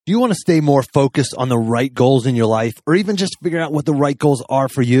Do you want to stay more focused on the right goals in your life, or even just figure out what the right goals are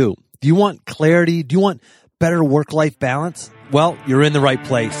for you? Do you want clarity? Do you want better work-life balance? Well, you're in the right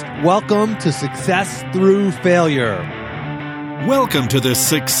place. Welcome to Success Through Failure. Welcome to the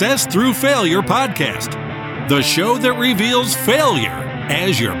Success Through Failure podcast, the show that reveals failure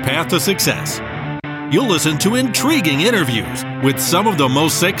as your path to success. You'll listen to intriguing interviews with some of the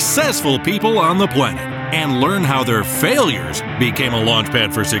most successful people on the planet and learn how their failures became a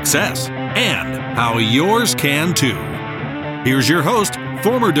launchpad for success and how yours can too. Here's your host,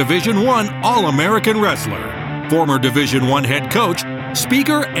 former Division I All-American wrestler, former Division I head coach,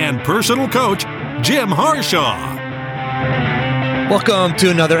 speaker, and personal coach, Jim Harshaw. Welcome to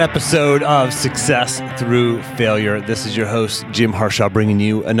another episode of Success Through Failure. This is your host, Jim Harshaw, bringing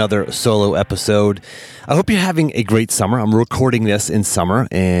you another solo episode. I hope you're having a great summer. I'm recording this in summer,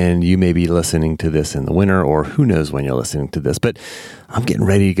 and you may be listening to this in the winter, or who knows when you're listening to this, but I'm getting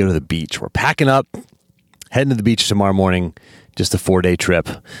ready to go to the beach. We're packing up, heading to the beach tomorrow morning. Just a 4-day trip,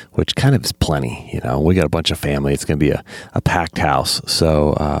 which kind of is plenty. You know, we got a bunch of family. It's going to be a packed house.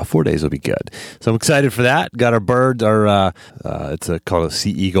 So 4 days will be good. So I'm excited for that. Got our bird, it's called a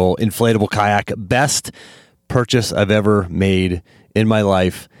Sea Eagle inflatable kayak. Best purchase I've ever made in my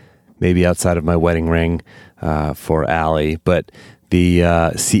life, maybe outside of my wedding ring for Allie. But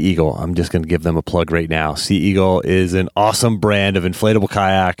the Sea Eagle, I'm just going to give them a plug right now. Sea Eagle is an awesome brand of inflatable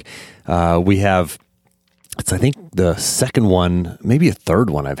kayak. We have... It's, I think, the second one, maybe a third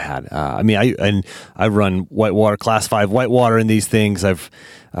one I've had. I run whitewater, class 5 whitewater in these things.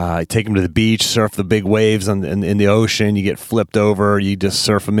 I take them to the beach, surf the big waves in the ocean. You get flipped over. You just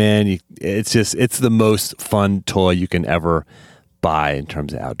surf them in. It's the most fun toy you can ever buy in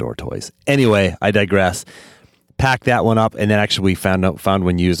terms of outdoor toys. Anyway, I digress. Packed that one up, and then actually we found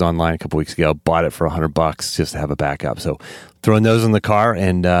one used online a couple weeks ago. Bought it for $100 just to have a backup. So throwing those in the car,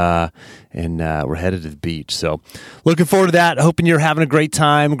 and we're headed to the beach. So looking forward to that. Hoping you're having a great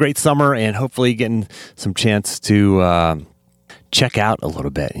time, great summer, and hopefully getting some chance to check out a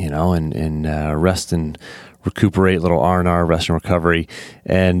little bit, and rest and recuperate, a little R&R, rest and recovery.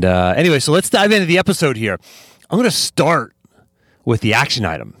 And anyway, so let's dive into the episode here. I'm going to start with the action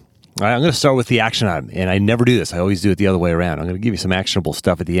item. All right, I'm going to start with the action item, and I never do this. I always do it the other way around. I'm going to give you some actionable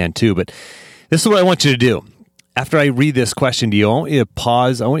stuff at the end too, but this is what I want you to do. After I read this question to you, I want you to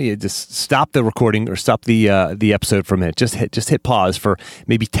pause. I want you to just stop the recording or stop the episode for a minute. Just hit pause for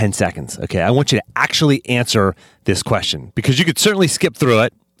maybe 10 seconds. Okay, I want you to actually answer this question, because you could certainly skip through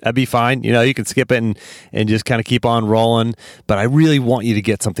it. That'd be fine. You can skip it and just kind of keep on rolling. But I really want you to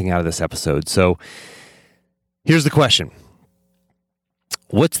get something out of this episode. So here's the question.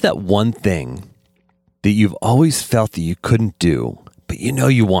 What's that one thing that you've always felt that you couldn't do, but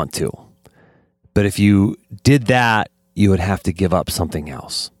you want to? But if you did that, you would have to give up something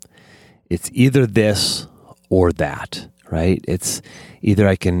else. It's either this or that, right? It's either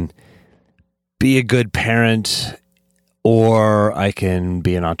I can be a good parent, or I can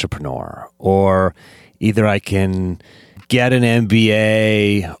be an entrepreneur, or either I can get an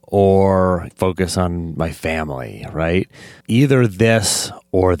MBA or focus on my family, right? Either this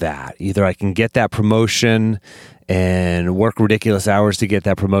or that. Either I can get that promotion and work ridiculous hours to get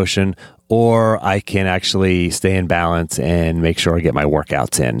that promotion, or I can actually stay in balance and make sure I get my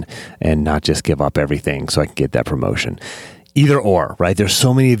workouts in and not just give up everything so I can get that promotion. Either or, right? There's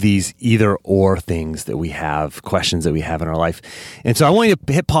so many of these either or things that we have, questions that we have in our life. And so I want you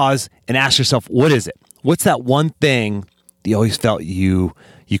to hit pause and ask yourself, what is it? What's that one thing that you always felt you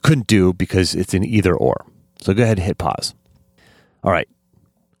couldn't do because it's an either or? So go ahead and hit pause. All right.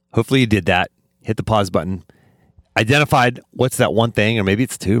 Hopefully you did that. Hit the pause button. Identified what's that one thing, or maybe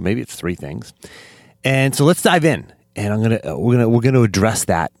it's two, maybe it's three things. And so let's dive in. And we're gonna address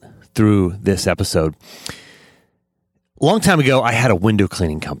that through this episode. A long time ago, I had a window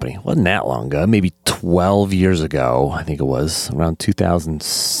cleaning company. It wasn't that long ago, maybe 12 years ago, I think it was, around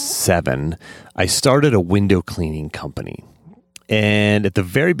 2007. I started a window cleaning company. And at the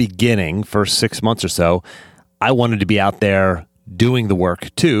very beginning, first 6 months or so, I wanted to be out there doing the work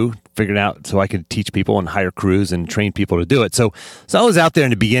too, figuring out so I could teach people and hire crews and train people to do it. So I was out there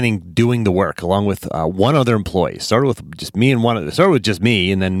in the beginning doing the work along with one other employee. Started with just me,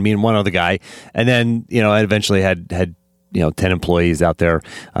 and then me and one other guy. And then, I eventually had 10 employees out there,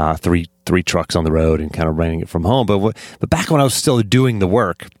 three trucks on the road, and kind of running it from home. But back when I was still doing the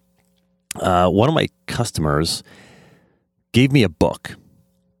work, one of my customers gave me a book,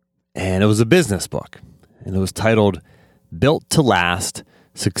 and it was a business book, and it was titled Built to Last: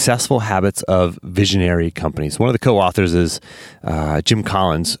 Successful Habits of Visionary Companies. One of the co-authors is Jim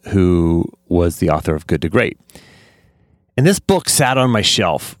Collins, who was the author of Good to Great. And this book sat on my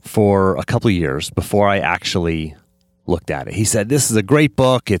shelf for a couple of years before I actually looked at it. He said, this is a great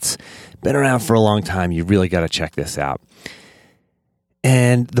book. It's been around for a long time. You really got to check this out.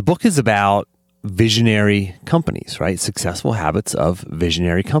 And the book is about visionary companies, right? Successful habits of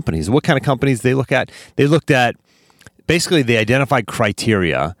visionary companies. What kind of companies they look at? They looked at, basically they identified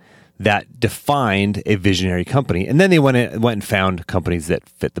criteria that defined a visionary company. And then they went and found companies that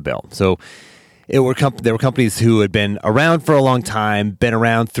fit the bill. So there were companies who had been around for a long time, been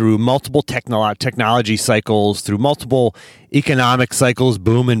around through multiple technology cycles, through multiple economic cycles,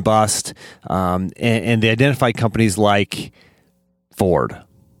 boom and bust. And they identified companies like Ford,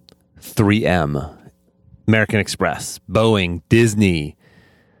 3M, American Express, Boeing, Disney,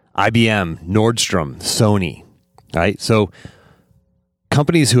 IBM, Nordstrom, Sony, right? So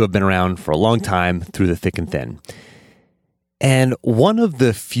companies who have been around for a long time through the thick and thin. And one of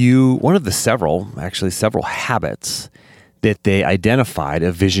the several habits that they identified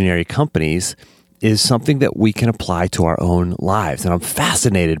of visionary companies is something that we can apply to our own lives. And I'm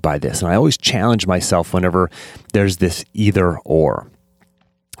fascinated by this. And I always challenge myself whenever there's this either or.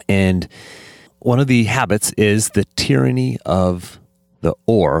 And one of the habits is the tyranny of the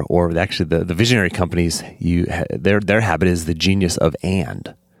or actually the visionary companies, their habit is the genius of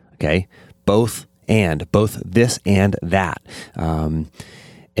and, okay? Both this and that.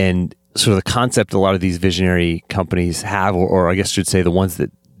 And sort of the concept a lot of these visionary companies have, or I guess I should say the ones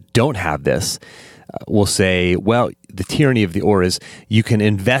that don't have this, will say, well, the tyranny of the or is you can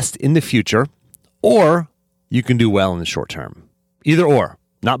invest in the future or you can do well in the short term. Either or,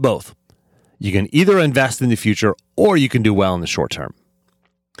 not both. You can either invest in the future or you can do well in the short term.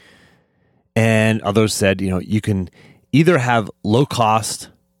 And others said, you can either have low cost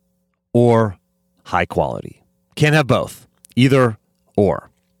or high quality. Can't have both, either or.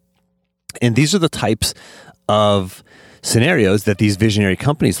 And these are the types of scenarios that these visionary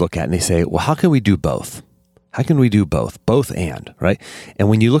companies look at and they say, well, how can we do both? How can we do both? Both and, right? And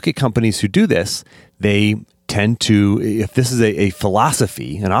when you look at companies who do this, they tend to, if this is a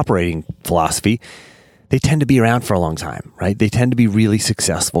philosophy, an operating philosophy, they tend to be around for a long time, right? They tend to be really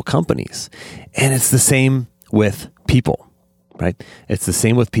successful companies. And it's the same with people, right? It's the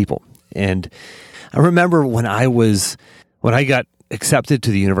same with people. And I remember when I got accepted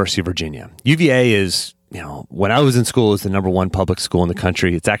to the University of Virginia. UVA is, when I was in school, it was the number one public school in the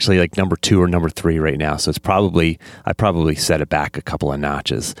country. It's actually like number 2 or number 3 right now. So I probably set it back a couple of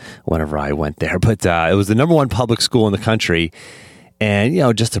notches whenever I went there. But it was the number one public school in the country.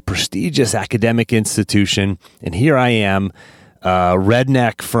 And, just a prestigious academic institution. And here I am,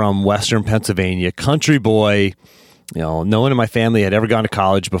 redneck from Western Pennsylvania, country boy. No one in my family had ever gone to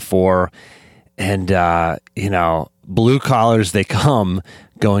college before. And, blue collars, they come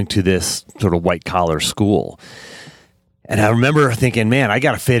going to this sort of white collar school. And I remember thinking, man, I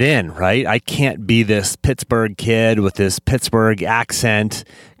got to fit in, right? I can't be this Pittsburgh kid with this Pittsburgh accent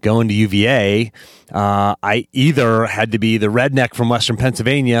going to UVA. I either had to be the redneck from Western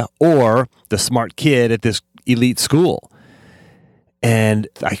Pennsylvania or the smart kid at this elite school. And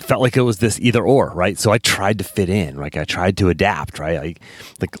I felt like it was this either or, right? So I tried to fit in, like I tried to adapt, right? I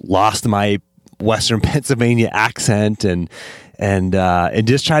lost my Western Pennsylvania accent and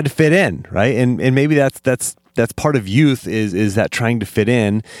just tried to fit in, right? And maybe that's part of youth is that trying to fit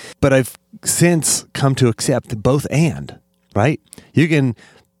in. But I've since come to accept both and, right? You can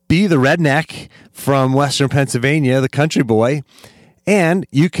be the redneck from Western Pennsylvania, the country boy, and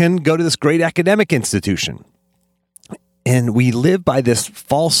you can go to this great academic institution. And we live by this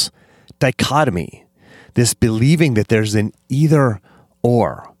false dichotomy, this believing that there's an either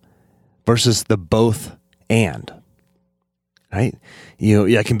or versus the both and, right?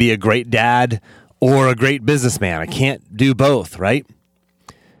 I can be a great dad or a great businessman. I can't do both, right?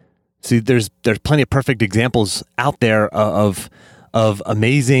 See, there's plenty of perfect examples out there of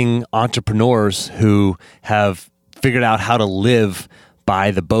amazing entrepreneurs who have figured out how to live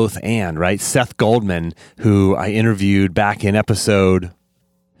by the both and, right? Seth Goldman, who I interviewed back in episode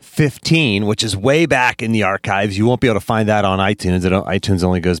 15, which is way back in the archives. You won't be able to find that on iTunes. iTunes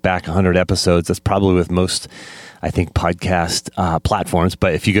only goes back 100 episodes. That's probably with most, I think, podcast platforms.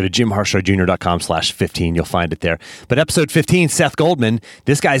 But if you go to jimharshawjr.com/15, you'll find it there. But episode 15, Seth Goldman,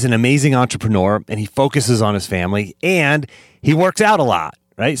 this guy's an amazing entrepreneur, and he focuses on his family, and he works out a lot,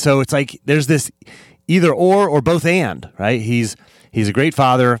 right? So it's like there's this either or both and, right? He's a great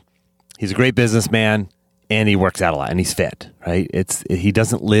father, he's a great businessman, and he works out a lot, and he's fit, right? He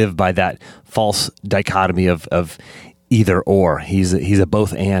doesn't live by that false dichotomy of either or. He's a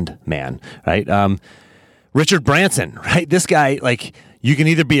both and man, right? Richard Branson, right? This guy, like, you can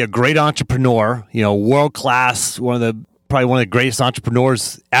either be a great entrepreneur, world class, one of the probably one of the greatest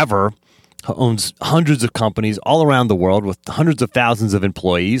entrepreneurs ever, owns hundreds of companies all around the world with hundreds of thousands of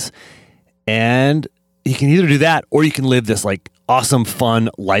employees. And you can either do that or you can live this like awesome, fun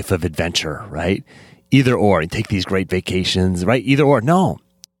life of adventure, right? Either or, and take these great vacations, right? Either or. No,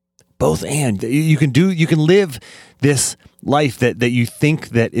 both and. You can live this life that you think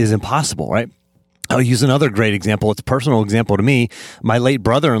that is impossible, right? I'll use another great example. It's a personal example to me. My late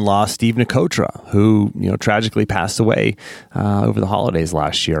brother-in-law, Steve Nicotra, who tragically passed away over the holidays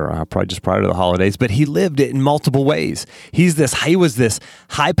last year, probably just prior to the holidays. But he lived it in multiple ways. He was this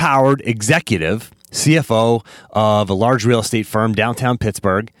high-powered executive, CFO of a large real estate firm downtown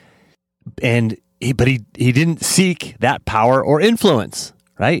Pittsburgh, and he didn't seek that power or influence.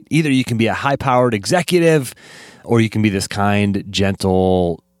 Right? Either you can be a high-powered executive, or you can be this kind,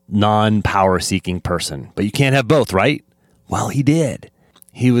 gentle, non-power seeking person, but you can't have both, right? Well, he did.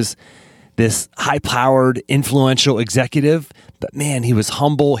 He was this high-powered, influential executive, but man, he was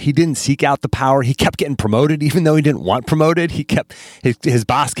humble. He didn't seek out the power. He kept getting promoted, even though he didn't want promoted. His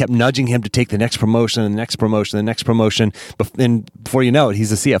boss kept nudging him to take the next promotion, and the next promotion, and the next promotion. And before you know it,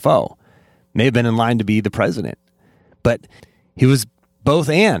 he's a CFO. May have been in line to be the president, but he was both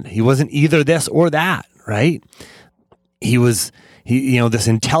and. He wasn't either this or that, right? He was this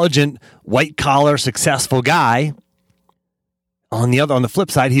intelligent, white-collar, successful guy. On the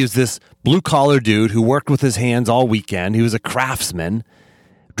flip side, he was this blue-collar dude who worked with his hands all weekend. He was a craftsman,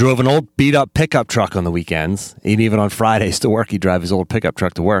 drove an old beat-up pickup truck on the weekends, and even on Fridays to work, he'd drive his old pickup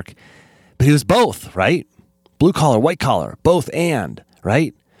truck to work. But he was both, right? Blue-collar, white-collar, both and,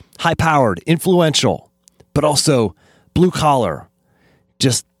 right? High-powered, influential, but also blue-collar,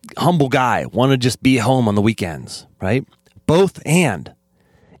 just humble guy, want to just be home on the weekends, right? Both and.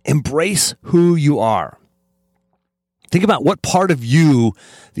 Embrace who you are. Think about what part of you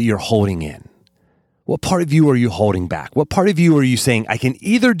that you're holding in. What part of you are you holding back? What part of you are you saying, I can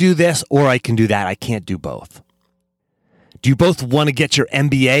either do this or I can do that. I can't do both. Do you both want to get your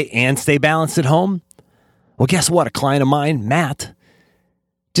MBA and stay balanced at home? Well, guess what? A client of mine, Matt,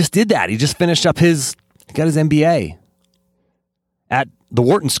 just did that. He just finished up got his MBA at the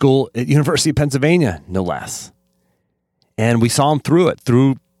Wharton School at University of Pennsylvania, no less. And we saw him through it.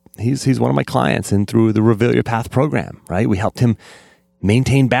 He's one of my clients, and through the Reveal Your Path program, right? We helped him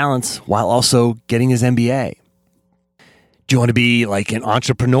maintain balance while also getting his MBA. Do you want to be like an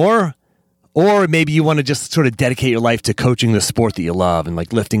entrepreneur? Or maybe you want to just sort of dedicate your life to coaching the sport that you love and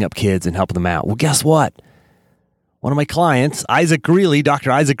like lifting up kids and helping them out. Well, guess what? One of my clients, Isaac Greeley,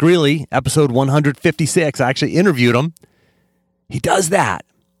 Dr. Isaac Greeley, episode 156, I actually interviewed him. He does that.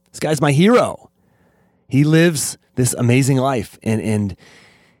 This guy's my hero. He lives this amazing life, and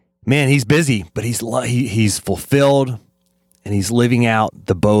man, he's busy, but he's fulfilled, and he's living out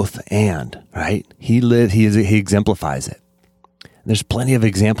the both and, right? He exemplifies it. And there's plenty of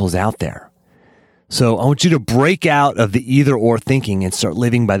examples out there. So I want you to break out of the either or thinking and start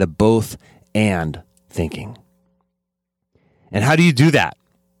living by the both and thinking. And how do you do that?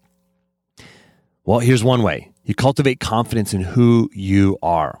 Well, here's one way. You cultivate confidence in who you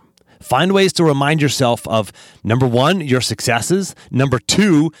are. Find ways to remind yourself of, number one, your successes. Number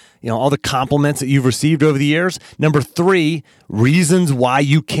two, all the compliments that you've received over the years. Number three, reasons why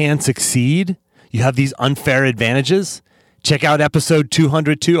you can succeed. You have these unfair advantages. Check out episode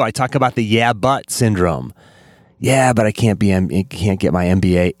 202. I talk about the yeah, but syndrome. Yeah, but I can't get my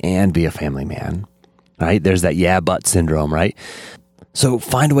MBA and be a family man, right? There's that yeah, but syndrome, right? So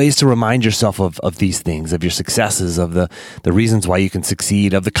find ways to remind yourself of these things, of your successes, of the reasons why you can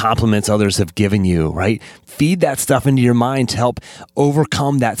succeed, of the compliments others have given you, right? Feed that stuff into your mind to help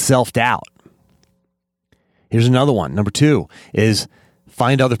overcome that self-doubt. Here's another one. Number two is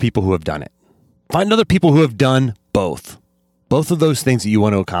find other people who have done it. Find other people who have done both. Both of those things that you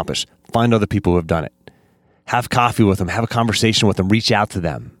want to accomplish. Find other people who have done it. Have coffee with them. Have a conversation with them. Reach out to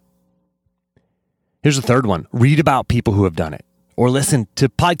them. Here's the third one. Read about people who have done it. Or listen to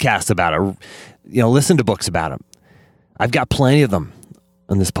podcasts about it, or, listen to books about them. I've got plenty of them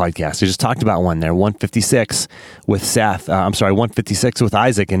on this podcast. I just talked about one there, 156 with Seth. 156 with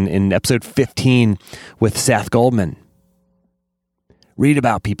Isaac, and in episode 15 with Seth Goldman. Read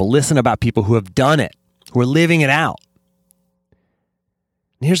about people, listen about people who have done it, who are living it out.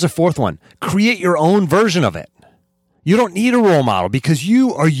 And here's the fourth one. Create your own version of it. You don't need a role model because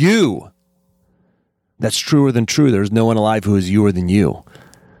you are you. That's truer than true. There's no one alive who is youer than you.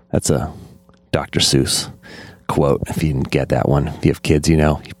 That's a Dr. Seuss quote. If you didn't get that one, if you have kids, you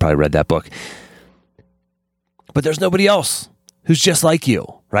probably read that book. But there's nobody else who's just like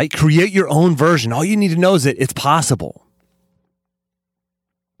you, right? Create your own version. All you need to know is that it's possible.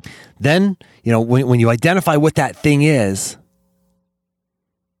 Then, when you identify what that thing is,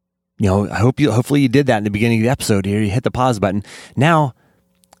 hopefully you did that in the beginning of the episode here. You hit the pause button. Now,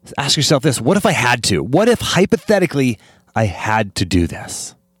 ask yourself this: what if I had to? What if hypothetically I had to do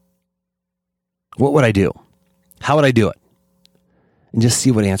this? What would I do? How would I do it? And just see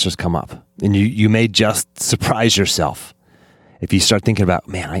what answers come up. And you may just surprise yourself if you start thinking about,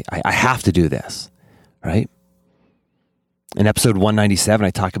 man, I have to do this, right? In episode 197, I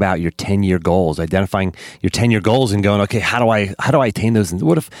talk about your 10-year goals, identifying your 10-year goals and going, okay, how do I attain those?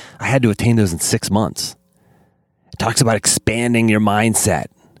 What if I had to attain those in 6 months? It talks about expanding your mindset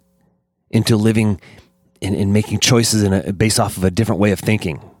into living and making choices based off of a different way of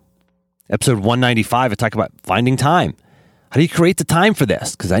thinking. Episode 195, I talk about finding time. How do you create the time for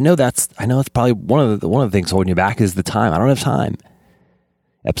this? Because I know that's probably one of the things holding you back is the time. I don't have time.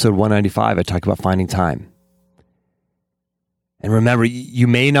 Episode 195, I talk about finding time. And remember, you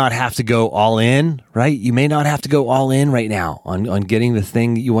may not have to go all in, right? You may not have to go all in right now on getting the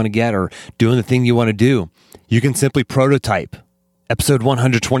thing that you want to get or doing the thing you want to do. You can simply prototype. Episode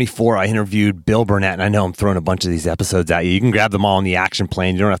 124, I interviewed Bill Burnett, and I know I'm throwing a bunch of these episodes at you. You can grab them all in the action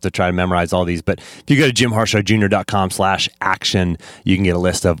plan. You don't have to try to memorize all these, but if you go to jimharshawjr.com/action, you can get a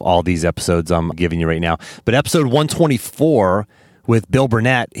list of all these episodes I'm giving you right now. But episode 124 with Bill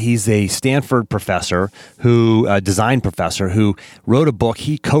Burnett, he's a Stanford professor design professor who wrote a book.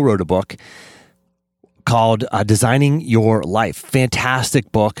 He co-wrote a book called Designing Your Life.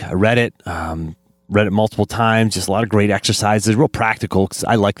 Fantastic book. I read it multiple times, just a lot of great exercises, real practical, because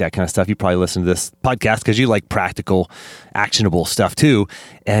I like that kind of stuff. You probably listen to this podcast because you like practical, actionable stuff too.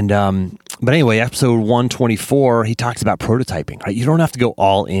 And but anyway, episode 124, he talks about prototyping, right? You don't have to go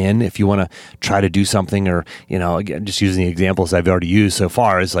all in if you want to try to do something, or, again, just using the examples I've already used so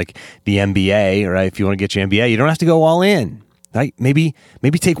far is like the MBA, right? If you want to get your MBA, you don't have to go all in, right? Maybe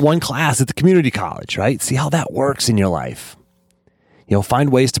take one class at the community college, right? See how that works in your life.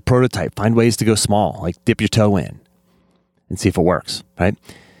 Find ways to prototype, find ways to go small, like dip your toe in and see if it works, right?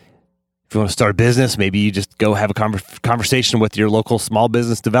 If you want to start a business, maybe you just go have a conversation with your local small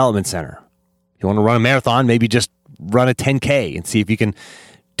business development center. If you want to run a marathon, maybe just run a 10K and see if you can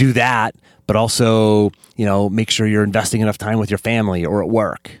do that, but also, make sure you're investing enough time with your family or at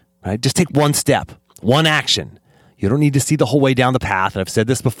work, right? Just take one step, one action. You don't need to see the whole way down the path. And I've said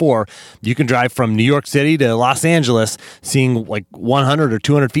this before. You can drive from New York City to Los Angeles seeing like 100 or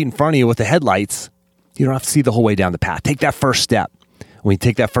 200 feet in front of you with the headlights. You don't have to see the whole way down the path. Take that first step. When you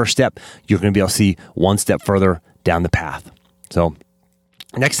take that first step, you're going to be able to see one step further down the path. So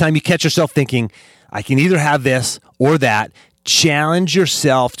next time you catch yourself thinking, I can either have this or that, challenge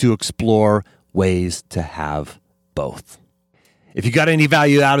yourself to explore ways to have both. If you got any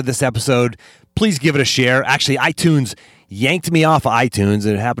value out of this episode, please give it a share. Actually, iTunes yanked me off of iTunes,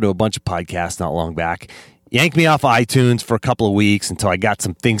 and it happened to a bunch of podcasts not long back. Yanked me off of iTunes for a couple of weeks until I got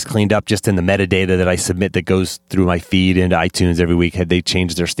some things cleaned up just in the metadata that I submit that goes through my feed into iTunes every week. Had they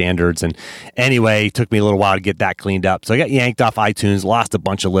changed their standards. And anyway, it took me a little while to get that cleaned up. So I got yanked off iTunes, lost a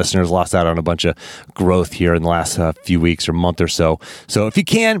bunch of listeners, lost out on a bunch of growth here in the last few weeks or month or so. So if you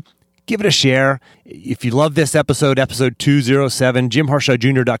can, give it a share. If you love this episode 207,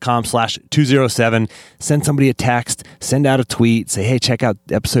 jimharshawjr.com/207, send somebody a text, send out a tweet, say, hey, check out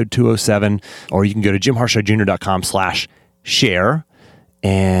episode 207, or you can go to jimharshawjr.com/share,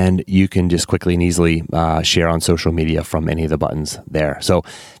 and you can just quickly and easily share on social media from any of the buttons there. So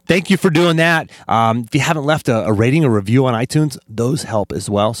thank you for doing that. If you haven't left a rating or review on iTunes, those help as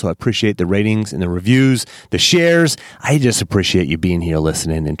well. So I appreciate the ratings and the reviews, the shares. I just appreciate you being here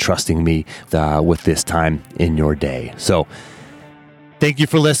listening and trusting me with this time in your day. So thank you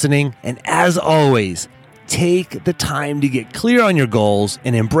for listening. And as always, take the time to get clear on your goals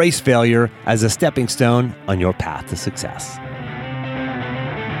and embrace failure as a stepping stone on your path to success.